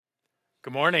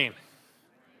Good morning.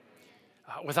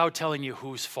 Without telling you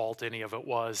whose fault any of it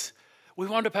was, we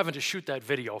wound up having to shoot that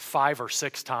video 5 or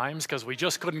 6 times because we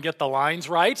just couldn't get the lines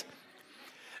right.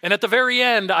 And at the very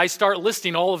end, I start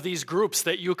listing all of these groups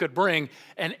that you could bring,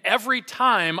 and every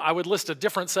time I would list a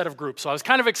different set of groups. So I was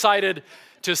kind of excited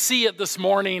to see it this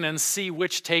morning and see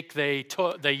which take they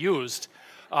used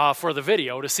for the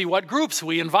video, to see what groups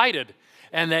we invited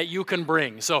and that you can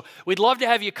bring. So we'd love to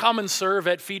have you come and serve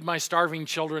at Feed My Starving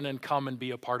Children and come and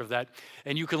be a part of that.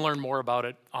 And you can learn more about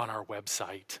it on our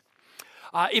website.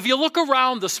 If you look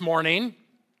around this morning,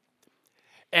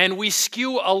 and we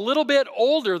skew a little bit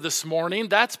older this morning,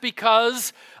 that's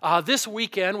because this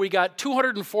weekend we got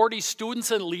 240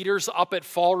 students and leaders up at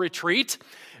Fall Retreat.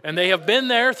 And they have been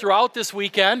there throughout this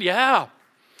weekend,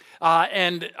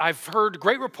 and I've heard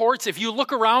great reports. If you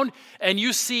look around and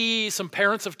you see some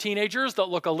parents of teenagers that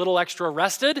look a little extra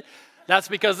rested, that's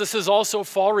because this is also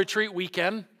Fall Retreat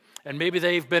weekend, and maybe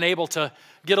they've been able to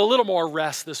get a little more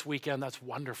rest this weekend. That's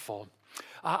wonderful.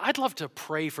 I'd love to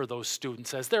pray for those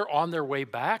students as they're on their way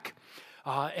back,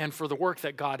 and for the work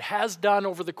that God has done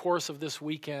over the course of this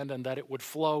weekend, and that it would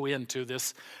flow into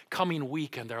this coming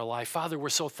week in their life. Father, we're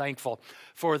so thankful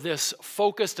for this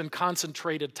focused and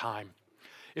concentrated time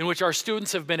in which our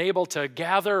students have been able to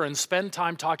gather and spend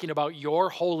time talking about your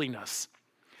holiness.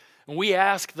 And we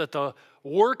ask that the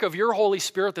work of your Holy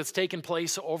Spirit that's taken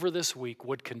place over this week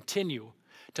would continue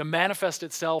to manifest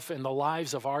itself in the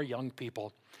lives of our young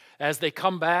people. As they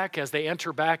come back, as they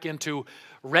enter back into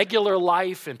regular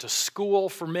life, into school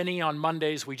for many on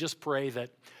Mondays, we just pray that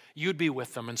you'd be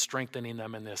with them and strengthening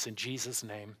them in this. In Jesus'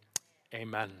 name,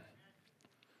 amen.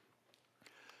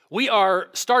 We are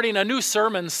starting a new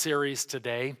sermon series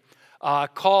today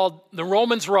called The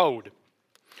Romans Road.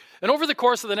 And over the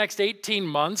course of the next 18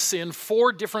 months, in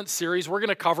 4 different series, we're going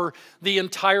to cover the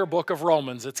entire book of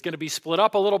Romans. It's going to be split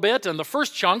up a little bit. And the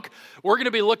first chunk, we're going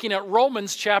to be looking at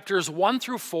Romans chapters 1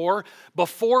 through 4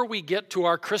 before we get to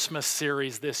our Christmas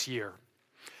series this year.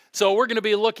 So we're going to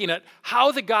be looking at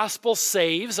how the gospel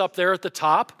saves up there at the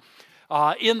top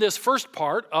in this first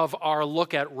part of our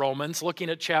look at Romans, looking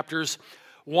at chapters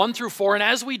 1 through 4. And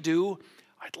as we do,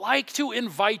 I'd like to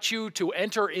invite you to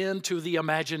enter into the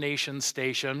imagination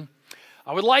station.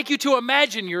 I would like you to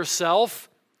imagine yourself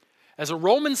as a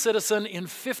Roman citizen in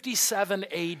 57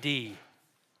 AD.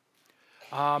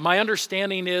 My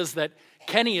understanding is that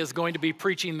Kenny is going to be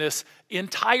preaching this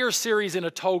entire series in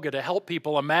a toga to help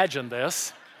people imagine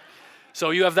this.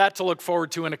 So you have that to look forward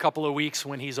to in a couple of weeks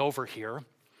when he's over here.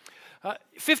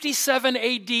 57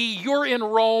 AD, you're in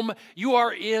Rome. You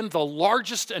are in the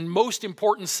largest and most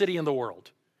important city in the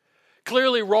world.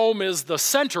 Clearly, Rome is the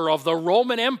center of the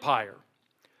Roman Empire.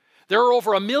 There are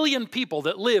over 1 million people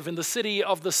that live in the city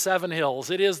of the Seven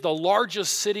Hills. It is the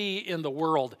largest city in the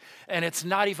world, and it's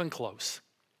not even close.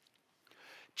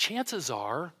 Chances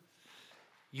are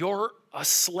you're a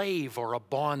slave or a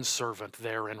bondservant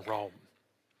there in Rome.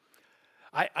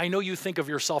 I know you think of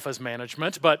yourself as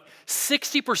management, but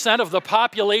 60% of the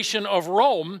population of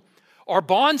Rome are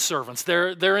bondservants.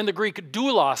 They're in the Greek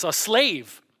doulos, a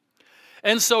slave.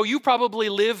 And so you probably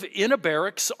live in a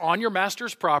barracks on your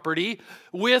master's property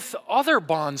with other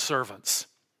bondservants.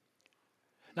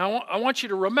 Now, I want you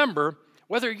to remember,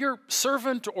 whether you're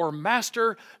servant or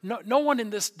master, no one in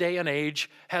this day and age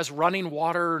has running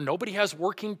water. Nobody has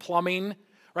working plumbing,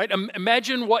 right?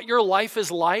 Imagine what your life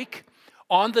is like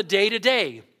on the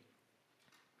day-to-day.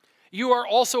 You are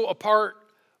also a part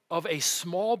of a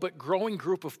small but growing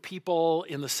group of people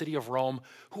in the city of Rome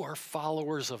who are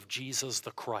followers of Jesus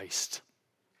the Christ.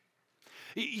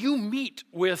 You meet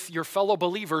with your fellow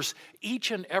believers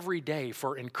each and every day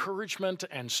for encouragement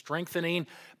and strengthening,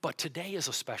 but today is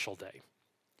a special day.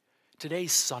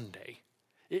 Today's Sunday.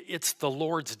 It's the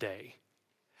Lord's Day.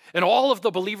 And all of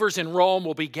the believers in Rome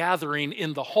will be gathering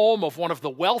in the home of one of the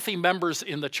wealthy members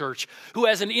in the church who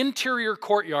has an interior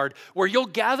courtyard where you'll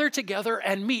gather together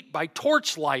and meet by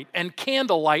torchlight and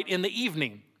candlelight in the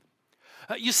evening.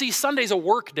 You see, Sunday's a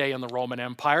work day in the Roman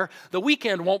Empire. The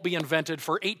weekend won't be invented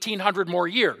for 1,800 more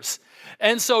years.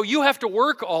 And so you have to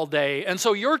work all day. And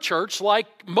so your church,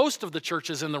 like most of the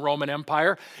churches in the Roman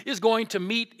Empire, is going to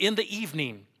meet in the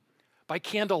evening by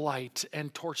candlelight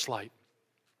and torchlight.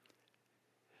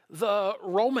 The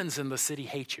Romans in the city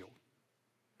hate you.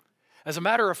 As a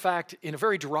matter of fact, in a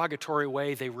very derogatory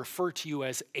way, they refer to you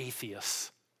as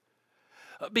atheists.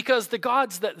 Because the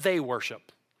gods that they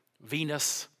worship,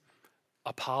 Venus,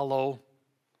 Apollo,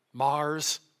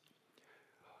 Mars,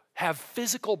 have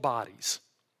physical bodies.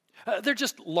 They're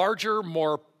just larger,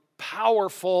 more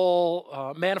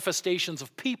powerful manifestations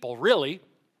of people, really.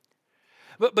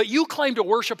 But you claim to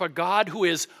worship a God who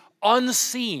is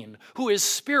unseen, who is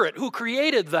spirit, who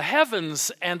created the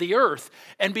heavens and the earth.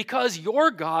 And because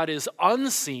your God is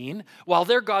unseen, while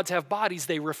their gods have bodies,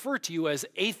 they refer to you as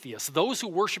atheists, those who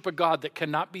worship a God that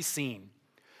cannot be seen.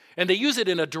 And they use it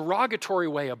in a derogatory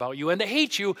way about you. And they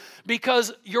hate you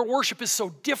because your worship is so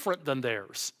different than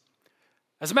theirs.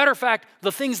 As a matter of fact,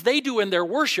 the things they do in their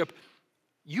worship,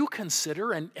 you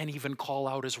consider and even call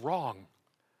out as wrong.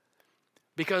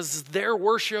 Because their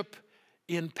worship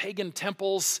in pagan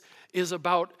temples is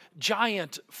about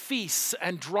giant feasts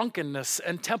and drunkenness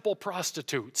and temple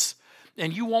prostitutes.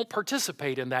 And you won't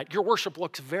participate in that. Your worship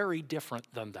looks very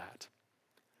different than that.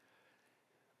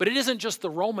 But it isn't just the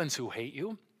Romans who hate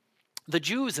you. The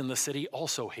Jews in the city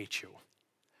also hate you.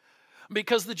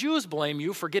 Because the Jews blame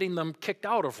you for getting them kicked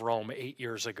out of Rome 8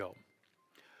 years ago.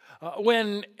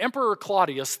 When Emperor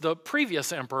Claudius, the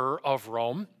previous emperor of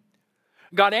Rome,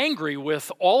 got angry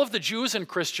with all of the Jews and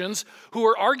Christians who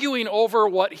were arguing over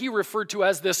what he referred to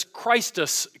as this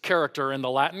Christus character in the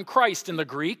Latin, Christ in the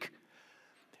Greek.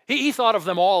 He thought of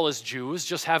them all as Jews,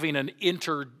 just having an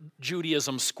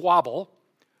inter-Judaism squabble.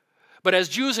 But as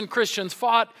Jews and Christians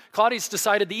fought, Claudius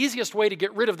decided the easiest way to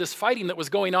get rid of this fighting that was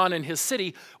going on in his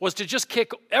city was to just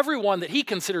kick everyone that he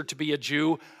considered to be a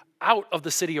Jew out of the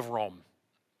city of Rome.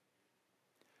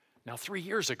 Now, 3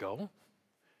 years ago,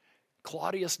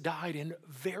 Claudius died in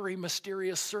very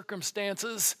mysterious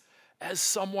circumstances as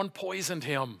someone poisoned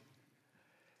him.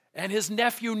 And his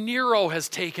nephew Nero has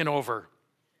taken over.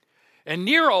 And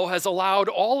Nero has allowed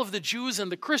all of the Jews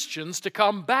and the Christians to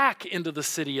come back into the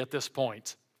city at this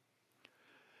point.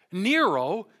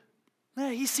 Nero,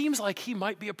 he seems like he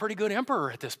might be a pretty good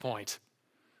emperor at this point.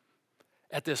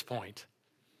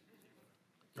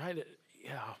 Right?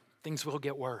 Yeah, things will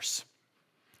get worse.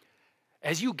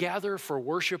 As you gather for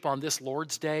worship on this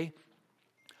Lord's Day,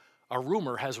 a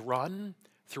rumor has run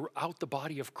throughout the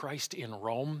body of Christ in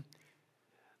Rome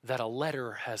that a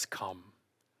letter has come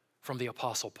from the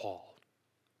Apostle Paul.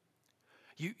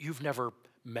 You've never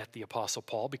met the Apostle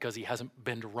Paul because he hasn't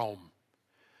been to Rome.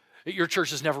 Your church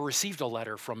has never received a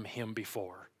letter from him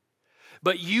before.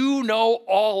 But you know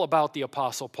all about the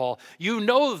Apostle Paul. You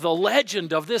know the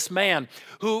legend of this man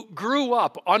who grew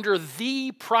up under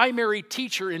the primary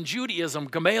teacher in Judaism,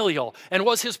 Gamaliel, and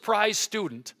was his prized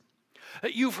student.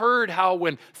 You've heard how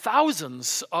when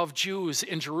thousands of Jews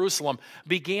in Jerusalem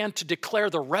began to declare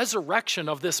the resurrection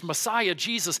of this Messiah,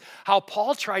 Jesus, how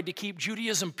Paul tried to keep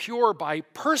Judaism pure by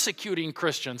persecuting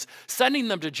Christians, sending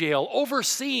them to jail,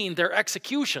 overseeing their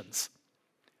executions.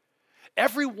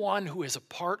 Everyone who is a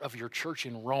part of your church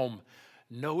in Rome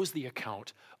knows the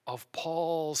account of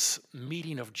Paul's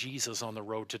meeting of Jesus on the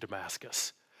road to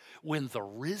Damascus, when the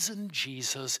risen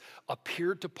Jesus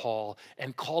appeared to Paul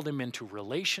and called him into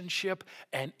relationship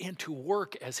and into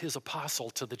work as his apostle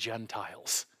to the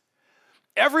Gentiles.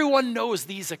 Everyone knows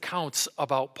these accounts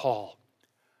about Paul.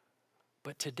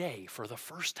 But today, for the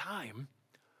first time,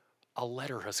 a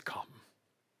letter has come.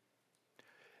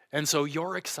 And so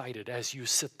you're excited as you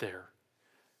sit there,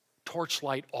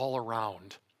 torchlight all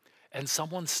around, and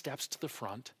someone steps to the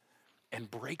front and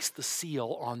breaks the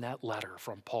seal on that letter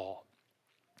from Paul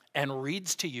and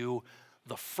reads to you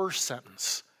the first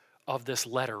sentence of this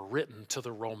letter written to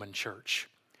the Roman church,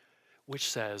 which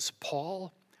says,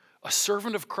 Paul, a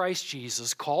servant of Christ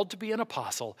Jesus, called to be an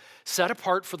apostle, set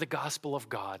apart for the gospel of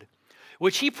God,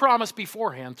 which he promised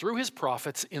beforehand through his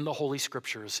prophets in the Holy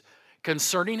Scriptures,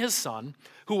 concerning his Son,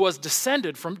 who was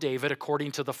descended from David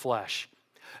according to the flesh,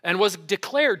 and was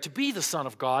declared to be the Son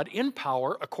of God in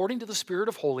power according to the Spirit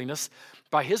of holiness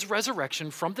by his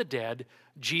resurrection from the dead,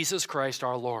 Jesus Christ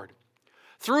our Lord,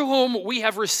 through whom we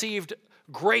have received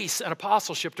grace and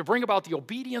apostleship to bring about the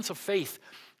obedience of faith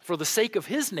for the sake of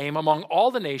his name among all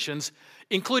the nations,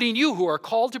 including you who are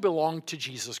called to belong to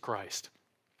Jesus Christ.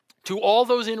 To all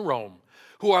those in Rome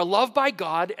who are loved by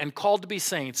God and called to be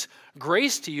saints,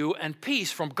 grace to you and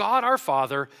peace from God our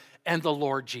Father and the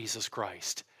Lord Jesus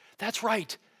Christ. That's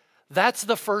right. That's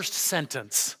the first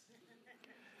sentence.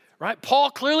 Right? Paul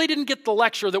clearly didn't get the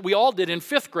lecture that we all did in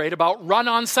 5th grade about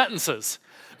run-on sentences,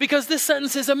 because this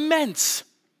sentence is immense.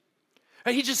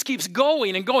 And he just keeps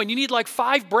going and going. You need like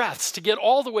 5 breaths to get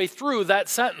all the way through that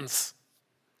sentence.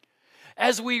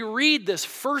 As we read this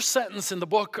first sentence in the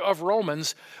book of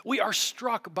Romans, we are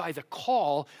struck by the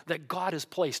call that God has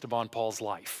placed upon Paul's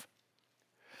life.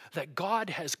 That God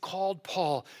has called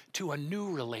Paul to a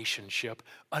new relationship,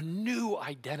 a new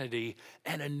identity,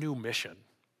 and a new mission.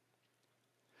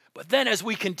 But then as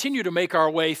we continue to make our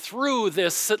way through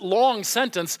this long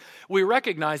sentence, we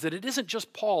recognize that it isn't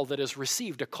just Paul that has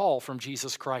received a call from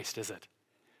Jesus Christ, is it?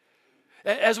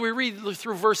 As we read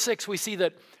through verse 6, we see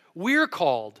that we're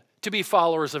called to be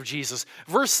followers of Jesus.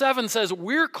 Verse 7 says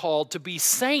we're called to be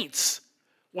saints,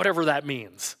 whatever that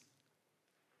means.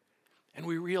 And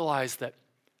we realize that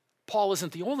Paul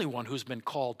isn't the only one who's been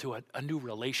called to a new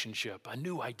relationship, a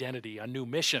new identity, a new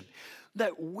mission.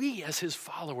 That we as his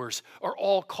followers are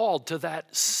all called to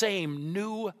that same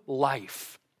new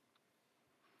life.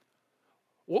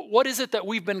 What is it that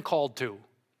we've been called to?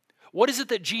 What is it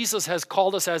that Jesus has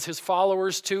called us as his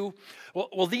followers to?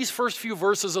 Well, these first few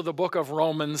verses of the book of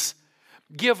Romans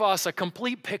give us a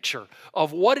complete picture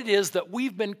of what it is that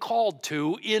we've been called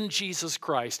to in Jesus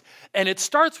Christ. And it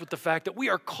starts with the fact that we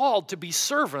are called to be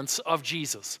servants of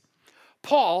Jesus.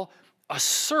 Paul, a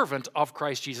servant of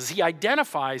Christ Jesus, he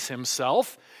identifies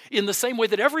himself in the same way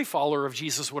that every follower of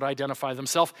Jesus would identify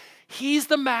themselves. He's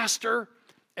the master,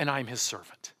 and I'm his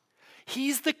servant.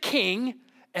 He's the king,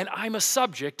 and I'm a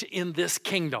subject in this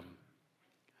kingdom.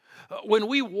 When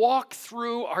we walk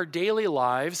through our daily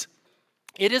lives,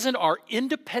 it isn't our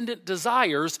independent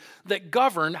desires that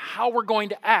govern how we're going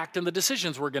to act and the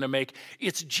decisions we're going to make.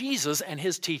 It's Jesus and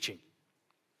his teaching.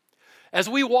 As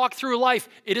we walk through life,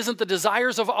 it isn't the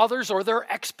desires of others or their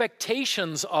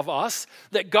expectations of us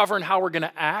that govern how we're going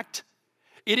to act.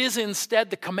 It is instead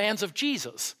the commands of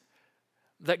Jesus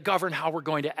that govern how we're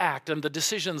going to act and the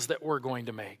decisions that we're going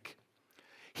to make.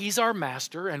 He's our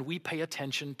master, and we pay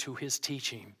attention to his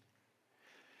teaching.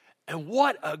 And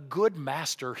what a good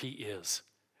master he is.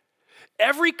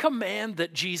 Every command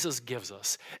that Jesus gives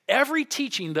us, every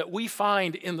teaching that we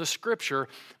find in the scripture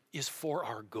is for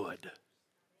our good.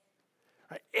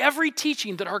 Right? Every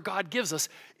teaching that our God gives us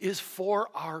is for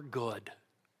our good.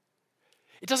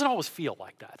 It doesn't always feel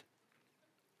like that,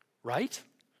 right?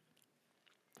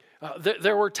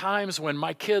 There were times when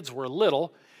my kids were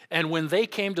little, and when they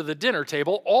came to the dinner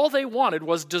table, all they wanted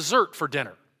was dessert for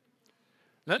dinner.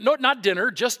 No, not dinner,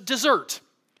 just dessert.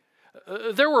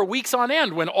 There were weeks on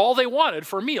end when all they wanted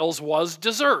for meals was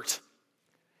dessert.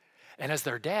 And as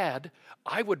their dad,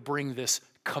 I would bring this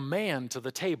command to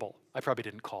the table. I probably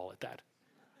didn't call it that.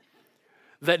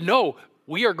 That no,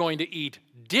 we are going to eat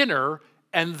dinner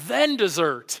and then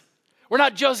dessert. We're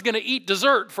not just going to eat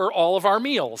dessert for all of our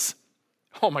meals.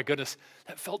 Oh my goodness,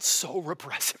 that felt so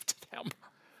repressive to them.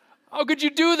 How could you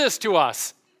do this to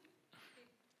us?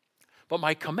 But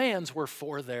my commands were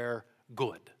for their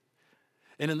good.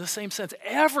 And in the same sense,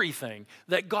 everything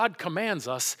that God commands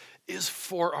us is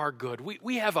for our good.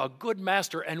 We have a good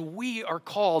master, and we are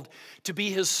called to be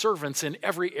his servants in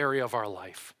every area of our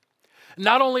life.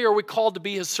 Not only are we called to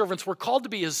be his servants, we're called to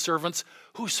be his servants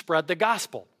who spread the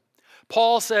gospel.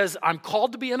 Paul says, I'm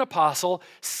called to be an apostle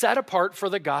set apart for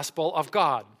the gospel of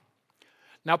God.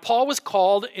 Now, Paul was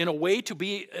called to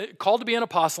be an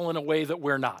apostle in a way that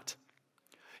we're not.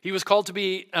 He was called to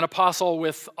be an apostle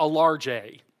with a large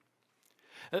A.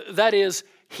 That is,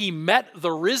 he met the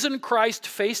risen Christ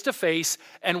face to face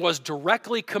and was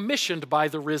directly commissioned by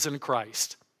the risen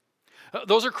Christ.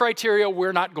 Those are criteria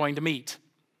we're not going to meet.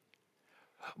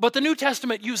 But the New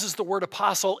Testament uses the word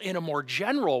apostle in a more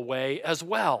general way as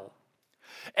well.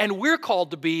 And we're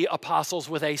called to be apostles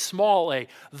with a small a,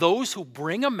 those who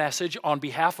bring a message on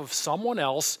behalf of someone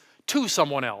else to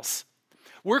someone else.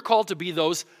 We're called to be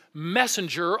those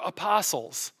messenger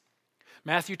apostles.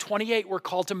 Matthew 28, we're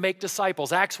called to make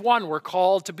disciples. Acts 1, we're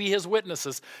called to be his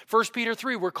witnesses. 1 Peter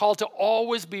 3, we're called to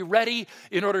always be ready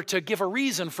in order to give a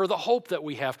reason for the hope that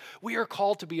we have. We are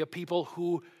called to be a people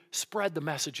who spread the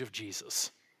message of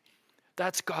Jesus.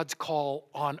 That's God's call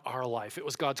on our life. It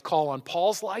was God's call on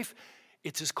Paul's life.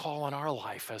 It's his call on our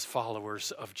life as followers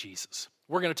of Jesus.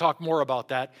 We're going to talk more about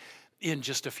that in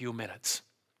just a few minutes.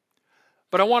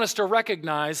 But I want us to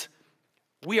recognize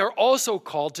we are also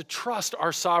called to trust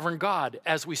our sovereign God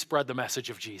as we spread the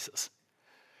message of Jesus.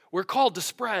 We're called to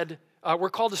spread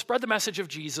the message of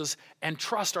Jesus and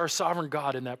trust our sovereign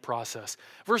God in that process.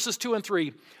 Verses 2 and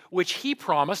 3, which he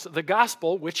promised, the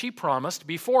gospel which he promised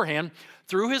beforehand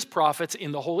through his prophets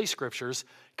in the Holy Scriptures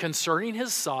concerning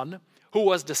his Son, who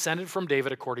was descended from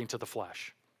David according to the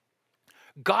flesh.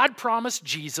 God promised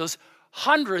Jesus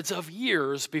hundreds of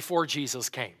years before Jesus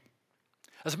came.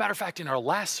 As a matter of fact, in our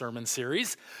last sermon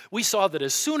series, we saw that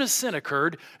as soon as sin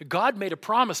occurred, God made a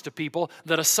promise to people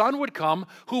that a son would come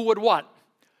who would what?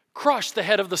 Crush the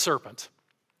head of the serpent.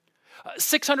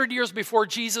 600 years before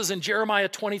Jesus, in Jeremiah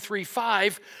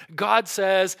 23:5, God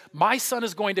says, my son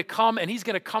is going to come, and he's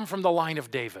going to come from the line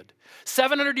of David.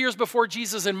 700 years before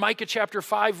Jesus, in Micah chapter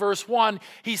 5, verse 1,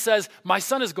 he says, my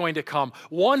son is going to come.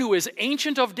 One who is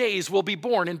ancient of days will be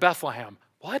born in Bethlehem.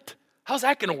 What? How's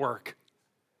that going to work?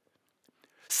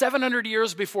 700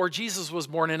 years before Jesus was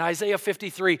born in Isaiah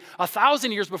 53,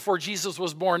 1,000 years before Jesus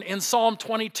was born in Psalm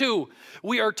 22,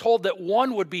 we are told that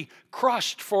one would be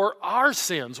crushed for our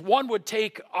sins. One would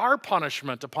take our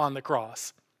punishment upon the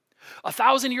cross.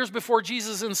 1,000 years before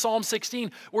Jesus in Psalm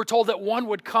 16, we're told that one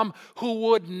would come who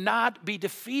would not be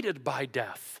defeated by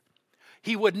death.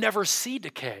 He would never see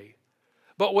decay,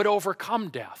 but would overcome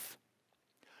death.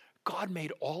 God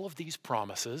made all of these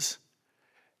promises,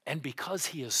 and because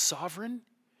he is sovereign,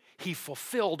 he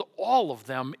fulfilled all of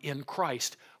them in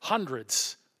Christ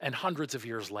hundreds and hundreds of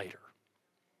years later.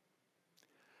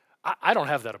 I don't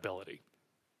have that ability.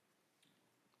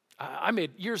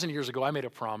 Years and years ago, I made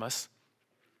a promise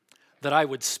that I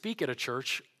would speak at a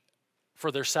church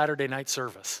for their Saturday night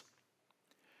service.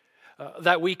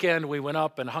 That weekend, we went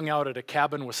up and hung out at a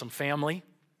cabin with some family.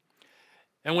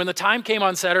 And when the time came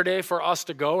on Saturday for us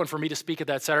to go and for me to speak at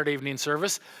that Saturday evening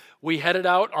service, we headed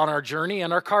out on our journey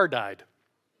and our car died.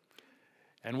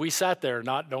 And we sat there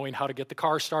not knowing how to get the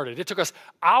car started. It took us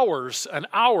hours and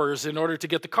hours in order to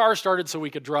get the car started so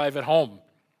we could drive it home.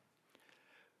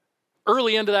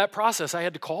 Early into that process, I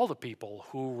had to call the people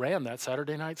who ran that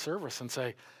Saturday night service and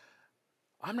say,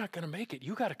 I'm not going to make it.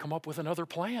 You got to come up with another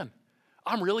plan.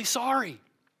 I'm really sorry.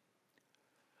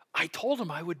 I told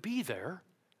them I would be there,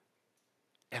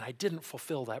 and I didn't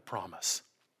fulfill that promise.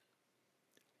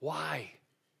 Why?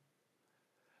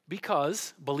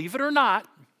 Because, believe it or not,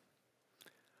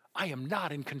 I am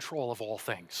not in control of all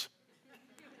things.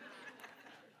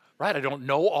 Right? I don't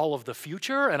know all of the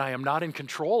future, and I am not in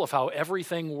control of how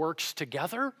everything works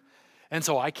together. And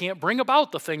so I can't bring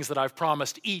about the things that I've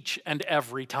promised each and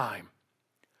every time.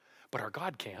 But our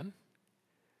God can.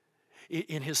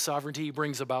 In his sovereignty, he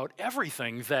brings about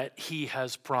everything that he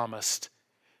has promised.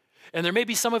 And there may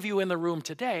be some of you in the room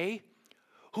today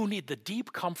who need the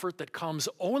deep comfort that comes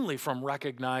only from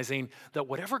recognizing that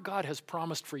whatever God has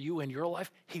promised for you in your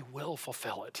life, he will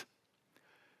fulfill it.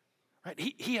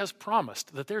 Right? He has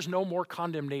promised that there's no more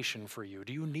condemnation for you.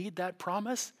 Do you need that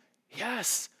promise?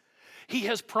 Yes. He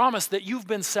has promised that you've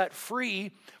been set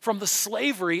free from the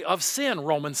slavery of sin,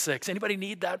 Romans 6. Anybody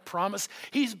need that promise?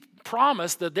 He's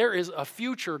promised that there is a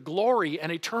future glory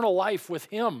and eternal life with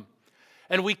him.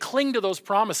 And we cling to those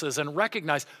promises and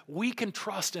recognize we can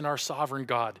trust in our sovereign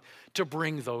God to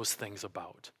bring those things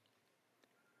about.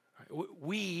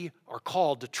 We are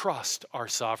called to trust our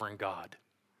sovereign God.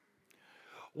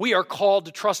 We are called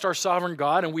to trust our sovereign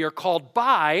God, and we are called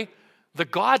by the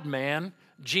God-man,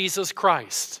 Jesus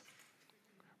Christ.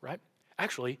 Right?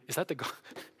 Actually, is that the God?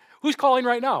 Who's calling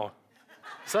right now?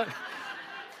 Is that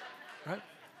right?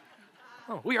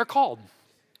 Oh, we are called.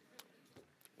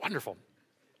 Wonderful.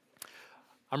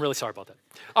 I'm really sorry about that.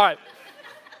 All right.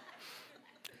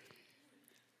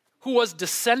 Who was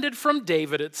descended from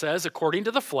David, it says, according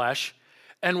to the flesh,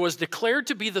 and was declared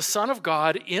to be the Son of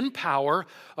God in power,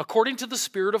 according to the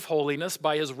Spirit of holiness,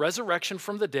 by his resurrection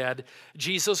from the dead,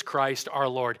 Jesus Christ our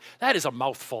Lord. That is a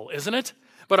mouthful, isn't it?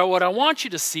 But what I want you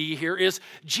to see here is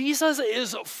Jesus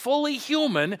is fully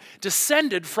human,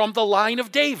 descended from the line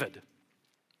of David.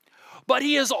 But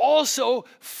he is also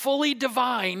fully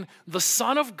divine, the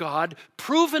Son of God,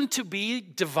 proven to be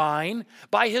divine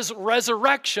by his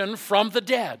resurrection from the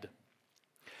dead.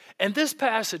 And this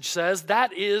passage says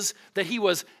that he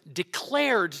was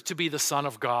declared to be the Son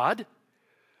of God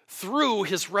through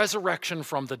his resurrection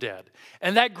from the dead.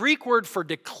 And that Greek word for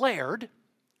declared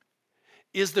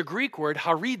is the Greek word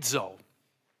harizo,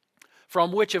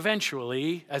 from which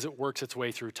eventually, as it works its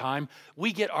way through time,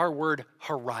 we get our word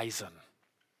horizon.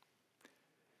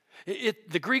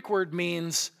 The Greek word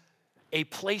means a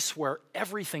place where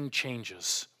everything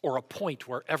changes, or a point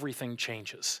where everything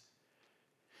changes.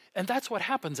 And that's what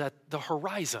happens at the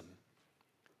horizon.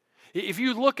 If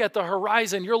you look at the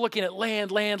horizon, you're looking at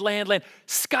land,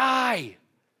 sky.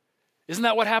 Isn't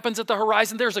that what happens at the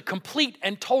horizon? There's a complete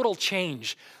and total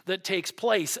change that takes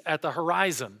place at the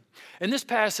horizon. And this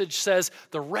passage says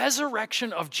the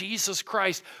resurrection of Jesus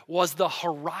Christ was the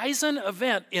horizon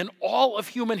event in all of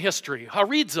human history.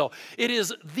 Harizo. It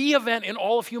is the event in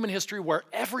all of human history where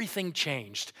everything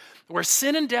changed, where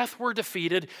sin and death were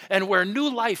defeated, and where new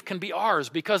life can be ours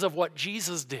because of what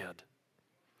Jesus did.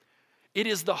 It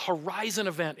is the horizon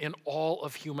event in all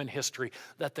of human history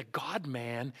that the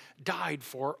God-man died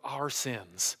for our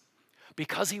sins.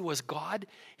 Because he was God,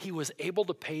 he was able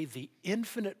to pay the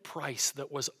infinite price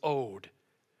that was owed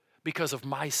because of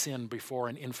my sin before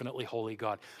an infinitely holy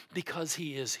God. Because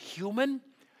he is human,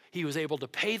 he was able to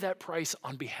pay that price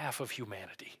on behalf of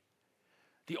humanity.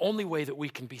 The only way that we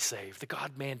can be saved, the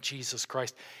God-man Jesus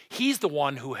Christ, he's the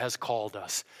one who has called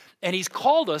us. And he's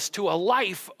called us to a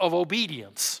life of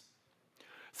obedience.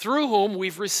 through whom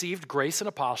we've received grace and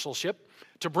apostleship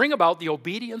to bring about the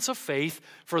obedience of faith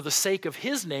for the sake of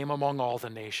his name among all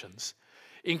the nations,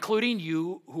 including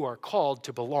you who are called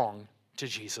to belong to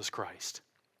Jesus Christ.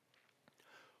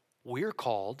 We're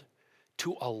called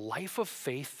to a life of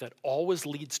faith that always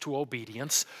leads to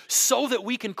obedience so that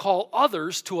we can call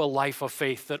others to a life of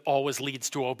faith that always leads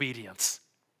to obedience.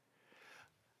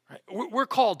 We're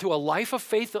called to a life of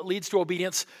faith that leads to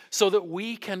obedience so that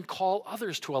we can call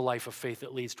others to a life of faith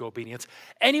that leads to obedience.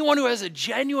 Anyone who has a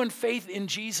genuine faith in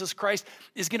Jesus Christ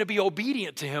is going to be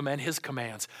obedient to him and his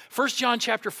commands. 1 John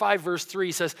chapter 5, verse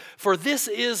 3 says, "For this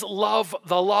is love,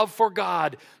 the love for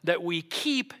God, that we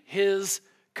keep his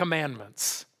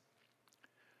commandments."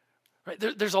 Right?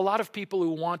 There's a lot of people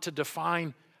who want to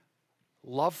define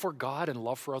love for God and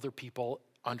love for other people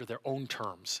under their own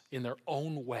terms, in their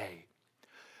own way.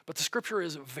 But the scripture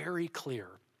is very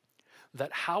clear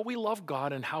that how we love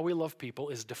God and how we love people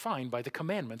is defined by the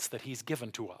commandments that he's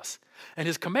given to us. And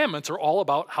his commandments are all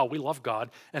about how we love God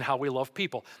and how we love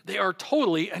people. They are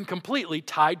totally and completely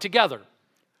tied together.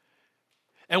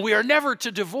 And we are never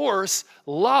to divorce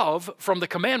love from the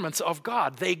commandments of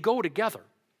God. They go together.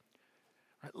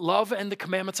 Love and the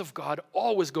commandments of God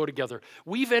always go together.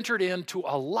 We've entered into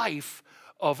a life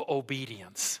of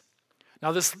obedience.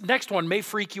 Now, this next one may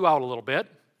freak you out a little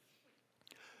bit.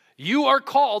 You are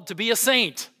called to be a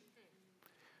saint.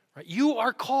 You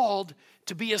are called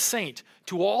to be a saint.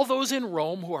 To all those in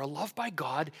Rome who are loved by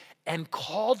God and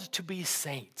called to be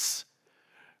saints,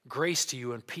 grace to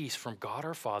you and peace from God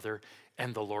our Father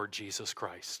and the Lord Jesus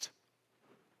Christ.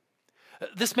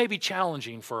 This may be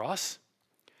challenging for us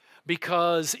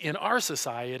because in our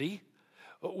society,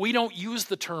 we don't use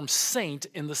the term saint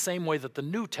in the same way that the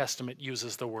New Testament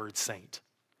uses the word saint.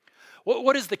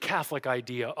 What is the Catholic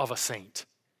idea of a saint?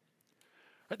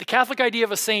 The Catholic idea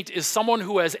of a saint is someone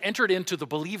who has entered into the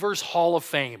believer's hall of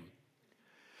fame.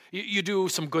 You do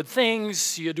some good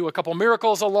things, you do a couple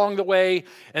miracles along the way,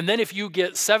 and then if you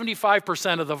get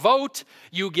 75% of the vote,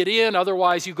 you get in,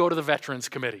 otherwise you go to the Veterans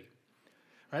Committee.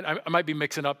 Right? I might be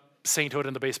mixing up sainthood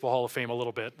and the Baseball Hall of Fame a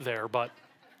little bit there, but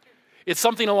it's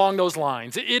something along those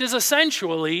lines. It is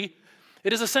essentially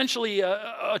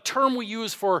a term we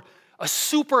use for a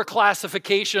super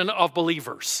classification of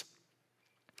believers.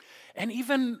 And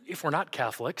even if we're not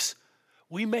Catholics,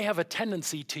 we may have a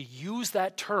tendency to use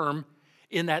that term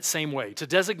in that same way, to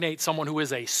designate someone who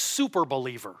is a super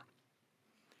believer.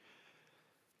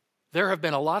 There have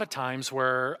been a lot of times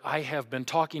where I have been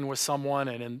talking with someone,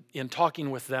 and in talking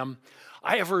with them,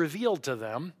 I have revealed to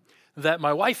them that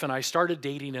my wife and I started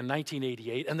dating in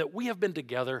 1988 and that we have been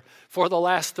together for the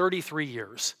last 33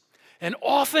 years. And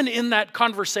often in that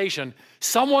conversation,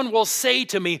 someone will say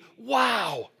to me,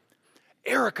 "Wow,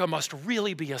 Erica must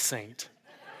really be a saint."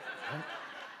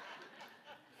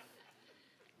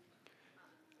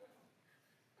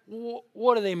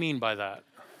 What do they mean by that?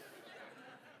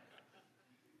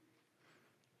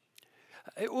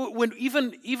 When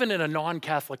even in a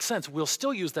non-Catholic sense, we'll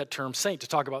still use that term saint to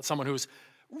talk about someone who's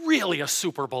really a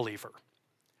super believer.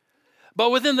 But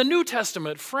within the New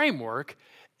Testament framework,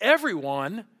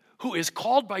 everyone who is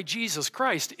called by Jesus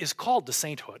Christ is called to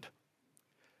sainthood.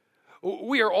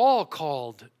 We are all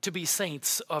called to be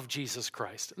saints of Jesus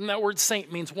Christ. And that word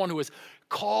saint means one who is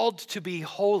called to be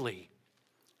holy.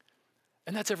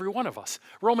 And that's every one of us.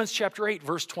 Romans chapter 8,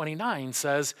 verse 29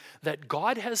 says that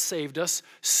God has saved us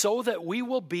so that we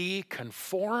will be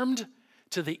conformed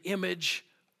to the image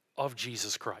of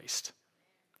Jesus Christ.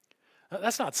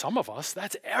 That's not some of us,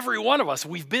 that's every one of us.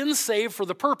 We've been saved for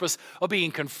the purpose of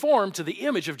being conformed to the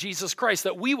image of Jesus Christ,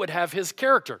 that we would have his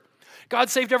character. God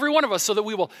saved every one of us so that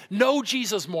we will know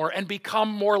Jesus more and become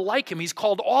more like him. He's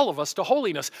called all of us to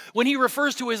holiness. When he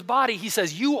refers to his body, he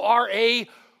says, "You are a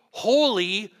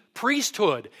holy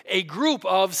priesthood, a group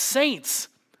of saints."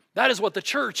 That is what the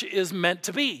church is meant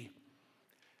to be.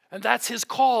 And that's his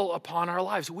call upon our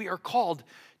lives. We are called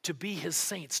to be his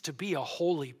saints, to be a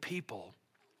holy people.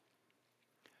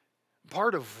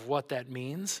 Part of what that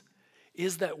means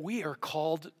is that we are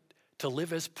called to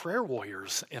live as prayer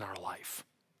warriors in our life.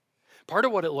 Part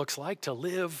of what it looks like to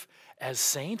live as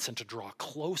saints and to draw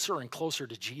closer and closer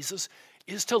to Jesus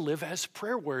is to live as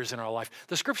prayer warriors in our life.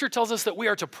 The scripture tells us that we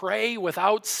are to pray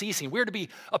without ceasing. We are to be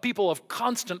a people of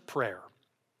constant prayer.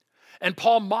 And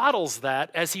Paul models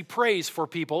that as he prays for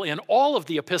people in all of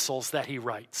the epistles that he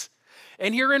writes.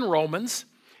 And here in Romans,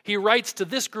 he writes to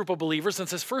this group of believers and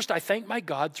says, "First, I thank my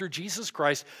God through Jesus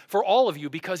Christ for all of you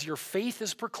because your faith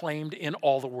is proclaimed in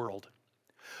all the world.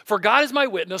 For God is my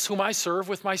witness, whom I serve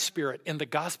with my spirit in the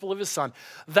gospel of his Son,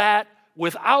 that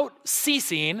without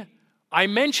ceasing I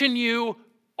mention you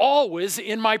always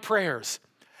in my prayers,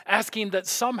 asking that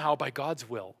somehow, by God's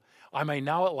will, I may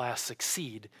now at last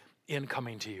succeed in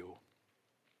coming to you.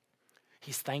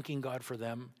 He's thanking God for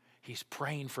them. He's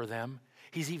praying for them.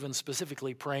 He's even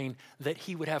specifically praying that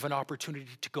he would have an opportunity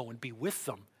to go and be with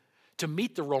them, to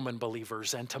meet the Roman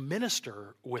believers and to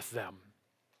minister with them.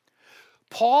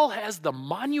 Paul has the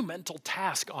monumental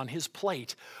task on his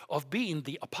plate of being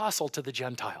the apostle to the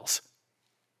Gentiles.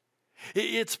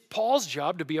 It's Paul's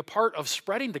job to be a part of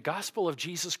spreading the gospel of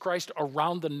Jesus Christ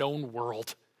around the known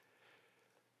world.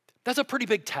 That's a pretty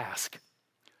big task.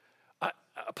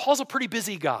 Paul's a pretty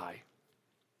busy guy.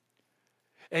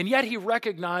 And yet he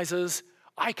recognizes,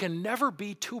 I can never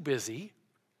be too busy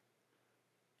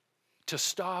to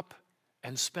stop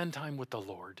and spend time with the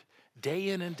Lord, day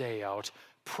in and day out,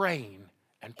 praying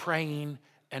and praying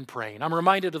and praying. I'm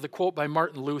reminded of the quote by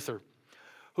Martin Luther,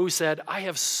 who said, I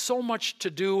have so much to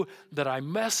do that I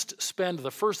must spend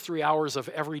the first 3 hours of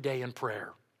every day in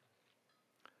prayer.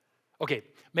 Okay,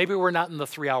 maybe we're not in the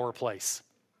 3-hour place.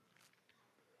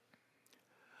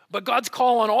 But God's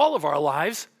call on all of our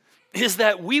lives is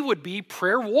that we would be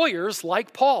prayer warriors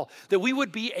like Paul, that we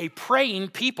would be a praying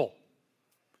people.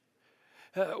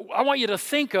 I want you to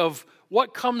think of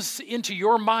what comes into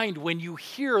your mind when you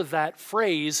hear that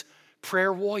phrase,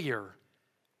 prayer warrior.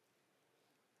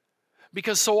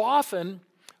 Because so often,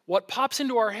 what pops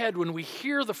into our head when we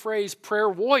hear the phrase prayer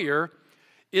warrior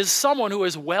is someone who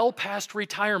is well past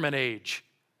retirement age.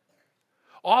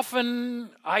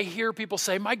 Often I hear people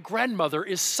say, my grandmother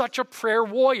is such a prayer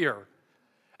warrior.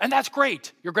 And that's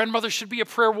great. Your grandmother should be a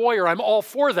prayer warrior. I'm all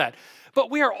for that. But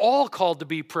we are all called to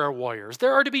be prayer warriors.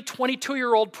 There are to be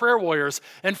 22-year-old prayer warriors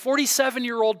and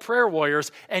 47-year-old prayer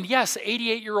warriors, and yes,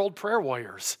 88-year-old prayer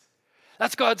warriors.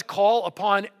 That's God's call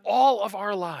upon all of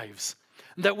our lives,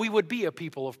 that we would be a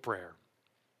people of prayer.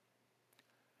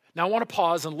 Now, I want to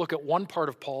pause and look at one part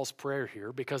of Paul's prayer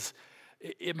here because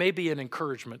it may be an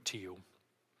encouragement to you.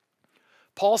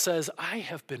 Paul says, I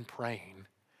have been praying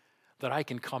that I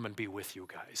can come and be with you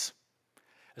guys.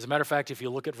 As a matter of fact, if you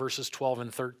look at verses 12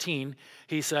 and 13,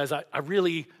 he says, I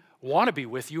really want to be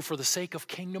with you for the sake of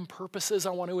kingdom purposes. I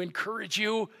want to encourage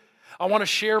you. I want to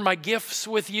share my gifts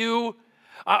with you.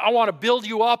 I want to build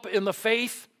you up in the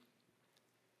faith.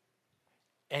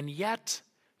 And yet,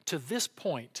 to this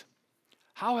point,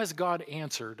 how has God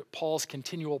answered Paul's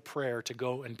continual prayer to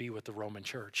go and be with the Roman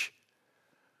church?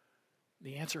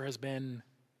 The answer has been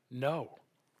no.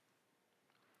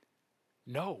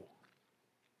 No.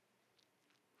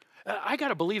 I got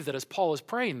to believe that as Paul is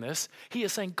praying this, he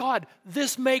is saying, God,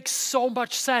 this makes so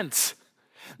much sense.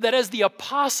 That as the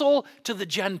apostle to the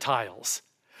Gentiles,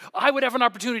 I would have an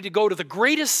opportunity to go to the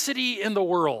greatest city in the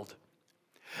world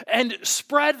and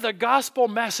spread the gospel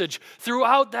message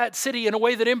throughout that city in a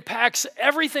way that impacts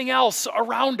everything else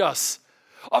around us.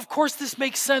 Of course, this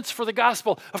makes sense for the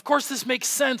gospel. Of course, this makes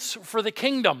sense for the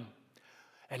kingdom.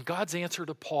 And God's answer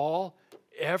to Paul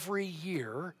every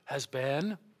year has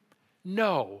been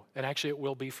no. And actually, it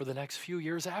will be for the next few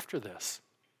years after this.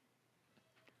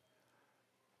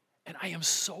 And I am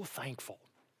so thankful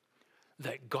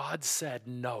that God said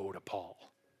no to Paul.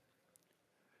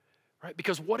 Right?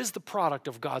 Because what is the product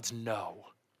of God's no?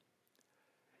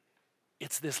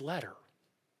 It's this letter.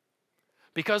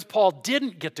 Because Paul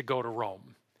didn't get to go to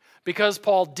Rome, because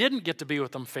Paul didn't get to be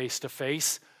with them face to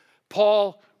face,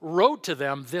 Paul wrote to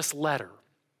them this letter.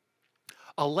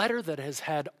 A letter that has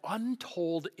had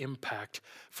untold impact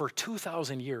for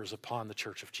 2,000 years upon the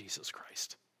Church of Jesus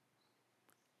Christ.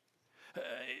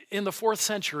 In the 4th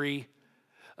century,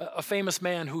 a famous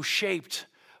man who shaped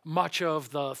much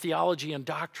of the theology and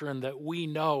doctrine that we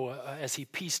know as he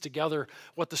pieced together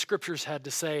what the scriptures had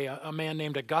to say, a man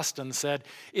named Augustine said,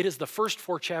 it is the first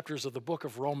 4 chapters of the book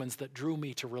of Romans that drew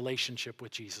me to relationship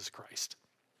with Jesus Christ.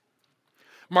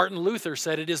 Martin Luther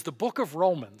said, it is the book of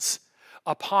Romans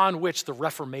upon which the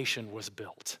Reformation was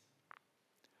built.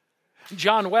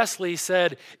 John Wesley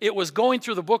said, it was going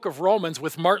through the book of Romans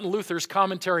with Martin Luther's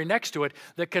commentary next to it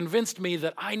that convinced me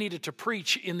that I needed to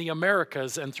preach in the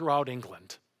Americas and throughout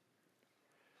England.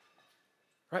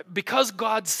 Right? Because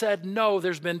God said no,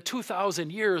 there's been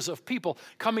 2,000 years of people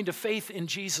coming to faith in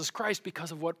Jesus Christ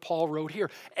because of what Paul wrote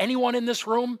here. Anyone in this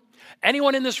room?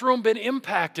 Anyone in this room been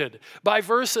impacted by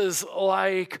verses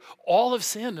like, all have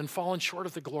sinned and fallen short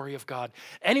of the glory of God?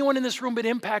 Anyone in this room been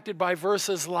impacted by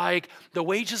verses like, the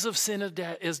wages of sin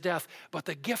is death, but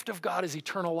the gift of God is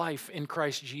eternal life in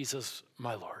Christ Jesus,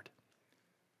 my Lord?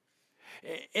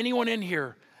 Anyone in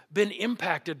here been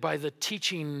impacted by the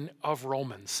teaching of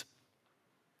Romans?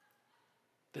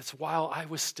 That's while I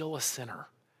was still a sinner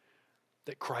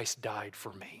that Christ died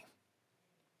for me.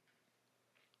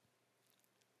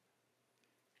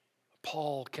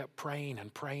 Paul kept praying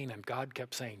and praying, and God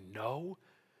kept saying no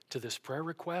to this prayer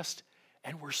request,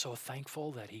 and we're so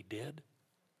thankful that he did.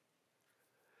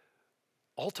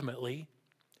 Ultimately,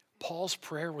 Paul's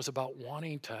prayer was about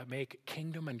wanting to make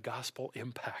kingdom and gospel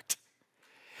impact.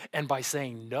 And by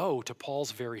saying no to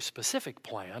Paul's very specific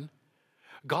plan,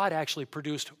 God actually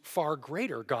produced far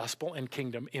greater gospel and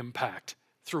kingdom impact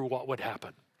through what would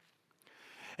happen.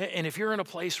 And if you're in a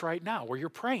place right now where you're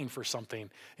praying for something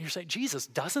and you're saying, Jesus,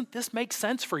 doesn't this make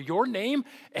sense for your name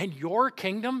and your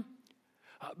kingdom?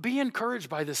 Be encouraged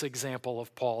by this example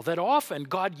of Paul, that often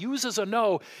God uses a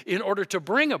no in order to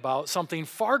bring about something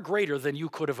far greater than you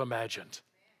could have imagined.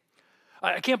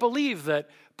 I can't believe that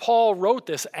Paul wrote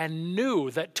this and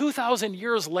knew that 2,000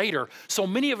 years later, so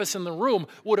many of us in the room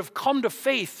would have come to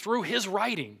faith through his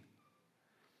writing.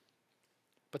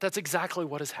 But that's exactly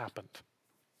what has happened.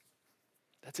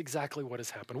 That's exactly what has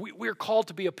happened. We're called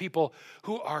to be a people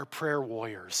who are prayer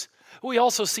warriors. We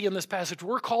also see in this passage,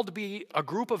 we're called to be a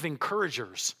group of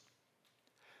encouragers.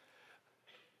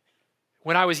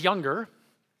 When I was younger,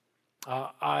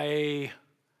 I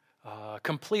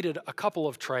completed a couple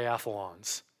of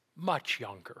triathlons, much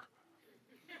younger.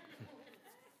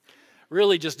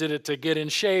 Really just did it to get in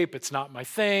shape. It's not my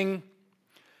thing.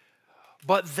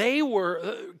 But they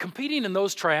were, competing in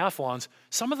those triathlons,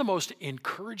 some of the most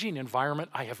encouraging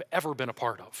environment I have ever been a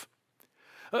part of.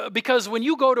 Because when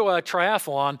you go to a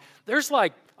triathlon, there's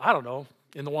like, I don't know,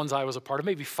 in the ones I was a part of,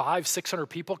 maybe 500-600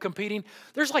 people competing.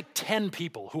 There's like 10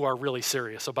 people who are really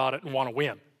serious about it and want to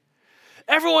win.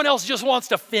 Everyone else just wants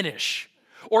to finish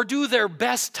or do their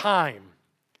best time.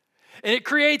 And it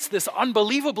creates this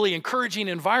unbelievably encouraging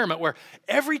environment where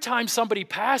every time somebody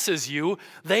passes you,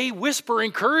 they whisper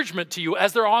encouragement to you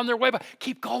as they're on their way. But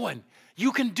keep going.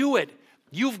 You can do it.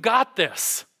 You've got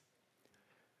this.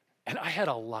 And I had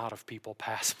a lot of people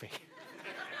pass me.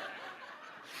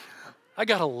 I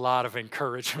got a lot of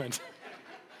encouragement.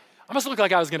 I must look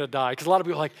like I was going to die because a lot of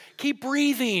people are like, keep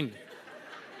breathing.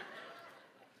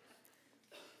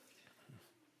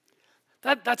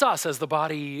 That's us as the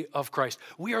body of Christ.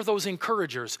 We are those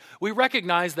encouragers. We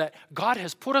recognize that God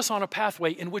has put us on a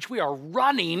pathway in which we are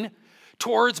running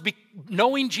towards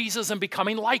knowing Jesus and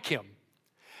becoming like him.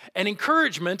 And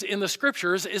encouragement in the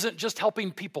scriptures isn't just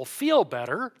helping people feel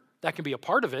better. That can be a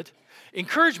part of it.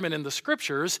 Encouragement in the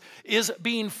scriptures is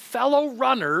being fellow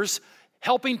runners,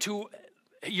 helping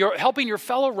your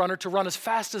fellow runner to run as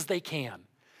fast as they can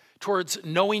towards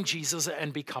knowing Jesus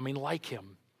and becoming like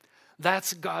him.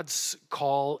 That's God's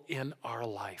call in our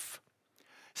life.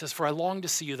 He says, for I long to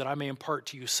see you that I may impart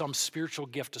to you some spiritual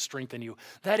gift to strengthen you.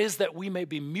 That is that we may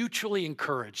be mutually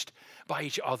encouraged by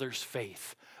each other's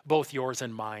faith, both yours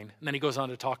and mine. And then he goes on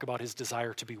to talk about his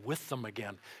desire to be with them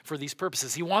again for these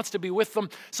purposes. He wants to be with them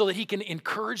so that he can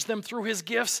encourage them through his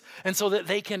gifts and so that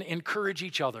they can encourage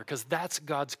each other, because that's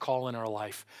God's call in our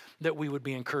life, that we would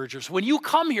be encouragers. When you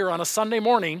come here on a Sunday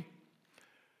morning,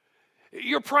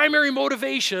 your primary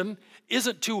motivation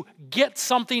isn't to get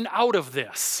something out of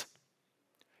this.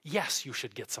 Yes, you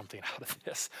should get something out of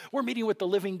this. We're meeting with the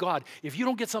living God. If you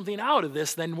don't get something out of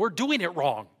this, then we're doing it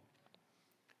wrong.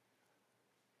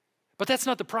 But that's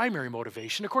not the primary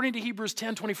motivation. According to Hebrews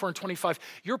 10, 24 and 25,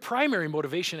 your primary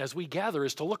motivation as we gather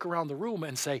is to look around the room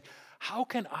and say, how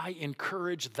can I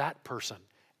encourage that person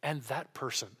and that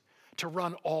person to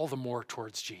run all the more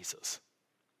towards Jesus?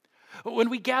 When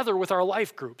we gather with our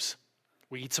life groups,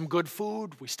 we eat some good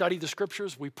food, we study the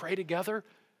scriptures, we pray together.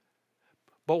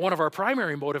 But one of our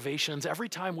primary motivations every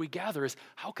time we gather is,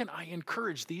 how can I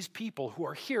encourage these people who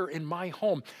are here in my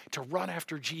home to run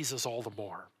after Jesus all the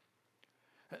more?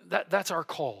 That's our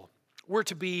call. We're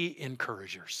to be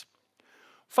encouragers.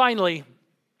 Finally,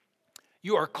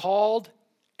 you are called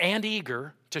and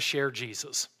eager to share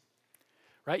Jesus.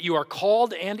 Right? You are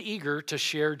called and eager to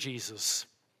share Jesus.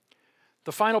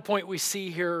 The final point we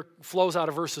see here flows out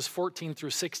of verses 14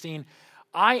 through 16.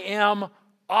 I am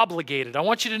obligated. I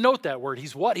want you to note that word.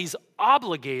 He's what? He's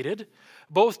obligated,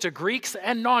 both to Greeks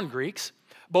and non-Greeks,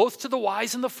 both to the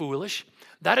wise and the foolish.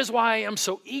 That is why I am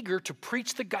so eager to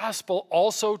preach the gospel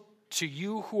also to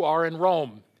you who are in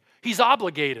Rome. He's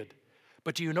obligated.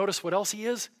 But do you notice what else he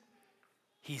is?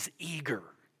 He's eager.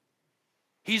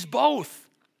 He's both.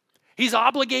 He's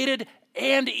obligated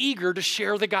and eager to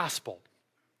share the gospel.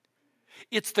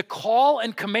 It's the call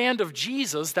and command of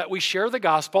Jesus that we share the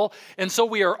gospel, and so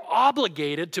we are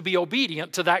obligated to be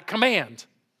obedient to that command.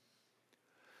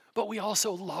 But we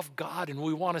also love God, and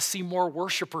we want to see more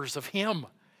worshipers of him.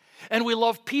 And we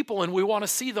love people, and we want to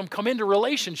see them come into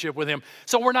relationship with him.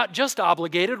 So we're not just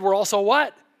obligated, we're also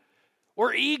what?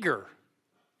 We're eager.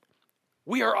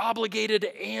 We are obligated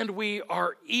and we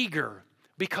are eager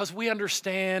because we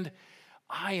understand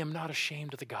I am not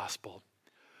ashamed of the gospel,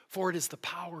 for it is the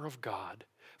power of God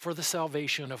for the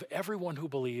salvation of everyone who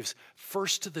believes,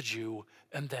 first to the Jew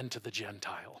and then to the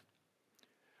Gentile.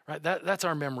 Right? That's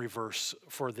our memory verse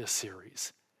for this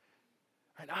series.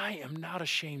 Right? I am not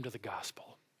ashamed of the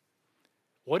gospel.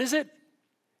 What is it?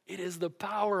 It is the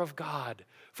power of God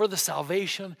for the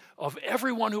salvation of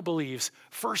everyone who believes,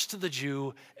 first to the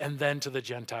Jew and then to the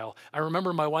Gentile. I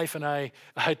remember my wife and I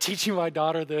teaching my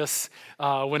daughter this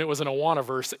when it was an Awana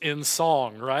verse in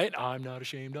song, right? I'm not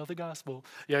ashamed of the gospel.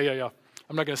 Yeah.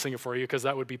 I'm not going to sing it for you because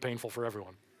that would be painful for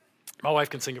everyone. My wife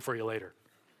can sing it for you later.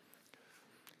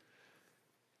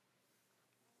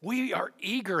 We are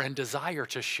eager and desire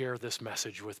to share this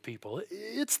message with people.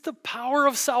 It's the power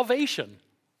of salvation.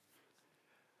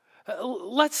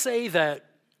 Let's say that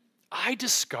I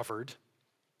discovered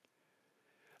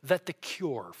that the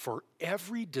cure for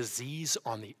every disease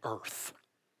on the earth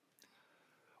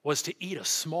was to eat a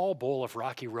small bowl of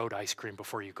Rocky Road ice cream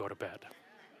before you go to bed.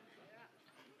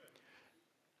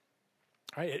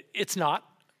 Right? It's not.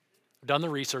 I've done the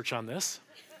research on this.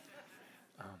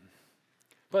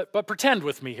 But pretend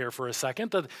with me here for a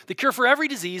second. The cure for every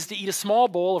disease is to eat a small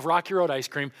bowl of Rocky Road ice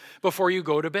cream before you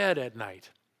go to bed at night.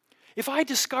 If I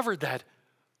discovered that,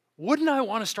 wouldn't I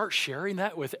want to start sharing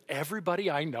that with everybody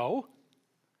I know?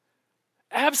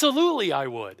 Absolutely I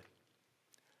would.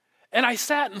 And I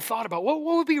sat and thought about what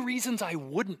would be reasons I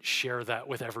wouldn't share that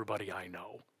with everybody I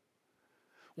know.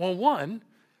 Well, one,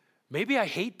 maybe I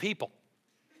hate people.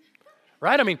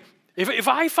 Right? I mean, if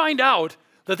I find out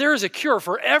that there is a cure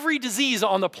for every disease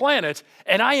on the planet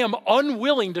and I am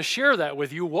unwilling to share that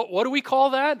with you, what do we call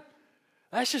that?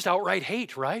 That's just outright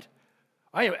hate, right?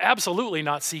 I am absolutely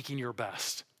not seeking your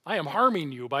best. I am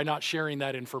harming you by not sharing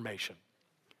that information.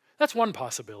 That's one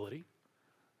possibility.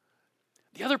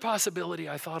 The other possibility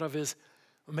I thought of is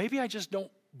maybe I just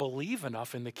don't believe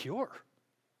enough in the cure.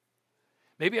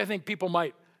 Maybe I think people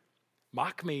might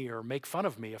mock me or make fun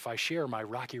of me if I share my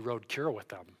Rocky Road cure with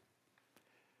them.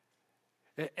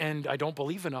 And I don't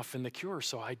believe enough in the cure,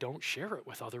 so I don't share it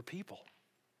with other people.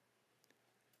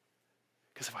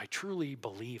 Because if I truly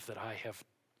believe that I have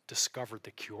discovered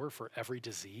the cure for every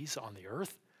disease on the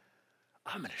earth,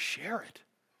 I'm going to share it.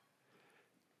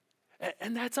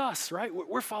 And that's us, right?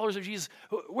 We're followers of Jesus.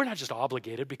 We're not just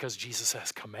obligated because Jesus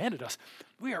has commanded us.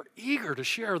 We are eager to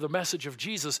share the message of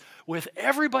Jesus with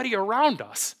everybody around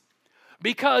us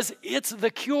because it's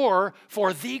the cure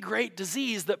for the great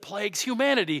disease that plagues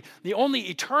humanity, the only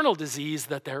eternal disease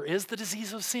that there is, the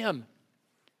disease of sin.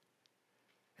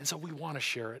 And so we want to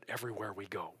share it everywhere we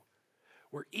go.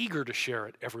 We're eager to share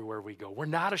it everywhere we go. We're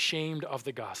not ashamed of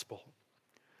the gospel.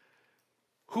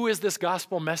 Who is this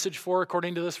gospel message for,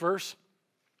 according to this verse?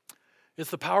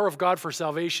 It's the power of God for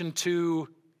salvation to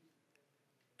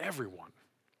everyone,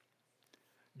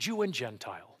 Jew and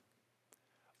Gentile,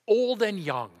 old and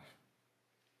young,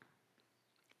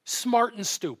 smart and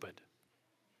stupid,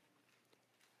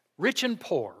 rich and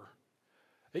poor.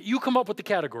 You come up with the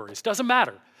categories. Doesn't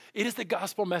matter. It is the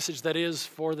gospel message that is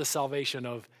for the salvation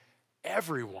of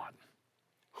everyone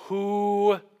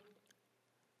who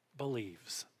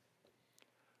believes.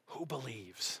 Who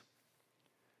believes?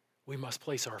 We must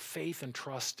place our faith and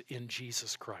trust in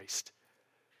Jesus Christ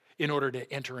in order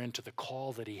to enter into the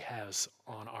call that he has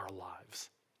on our lives.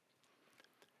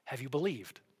 Have you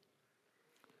believed?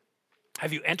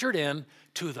 Have you entered in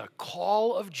to the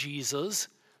call of Jesus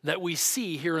that we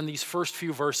see here in these first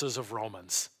few verses of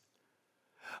Romans?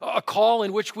 A call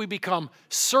in which we become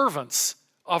servants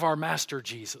of our Master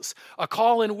Jesus. A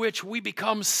call in which we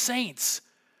become saints,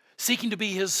 seeking to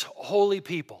be his holy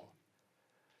people.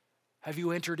 Have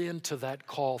you entered into that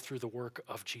call through the work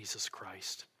of Jesus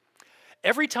Christ?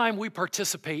 Every time we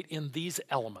participate in these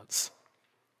elements,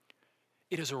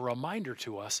 it is a reminder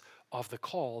to us of the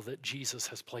call that Jesus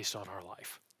has placed on our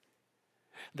life.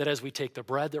 That as we take the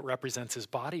bread that represents his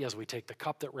body, as we take the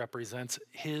cup that represents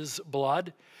his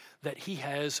blood, that he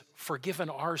has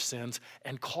forgiven our sins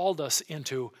and called us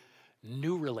into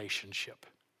new relationship,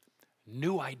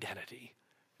 new identity,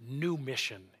 new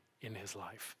mission in his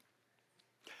life.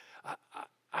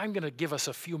 I'm going to give us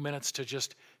a few minutes to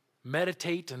just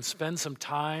meditate and spend some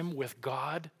time with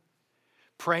God,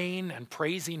 praying and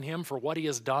praising him for what he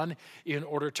has done in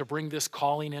order to bring this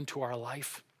calling into our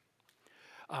life.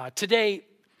 Today,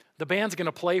 the band's going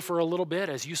to play for a little bit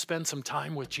as you spend some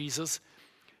time with Jesus.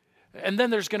 And then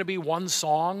there's going to be one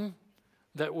song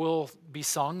that will be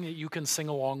sung that you can sing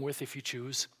along with if you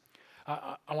choose.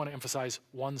 I want to emphasize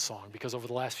one song because over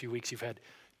the last few weeks you've had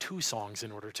 2 songs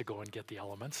in order to go and get the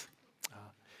elements.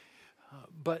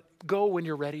 But go when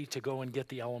you're ready to go and get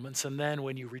the elements. And then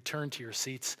when you return to your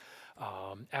seats,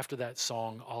 After that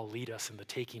song, I'll lead us in the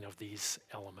taking of these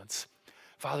elements.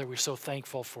 Father, we're so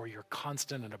thankful for your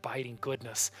constant and abiding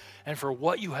goodness and for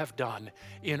what you have done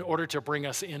in order to bring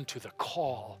us into the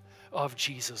call of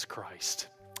Jesus Christ.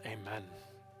 Amen.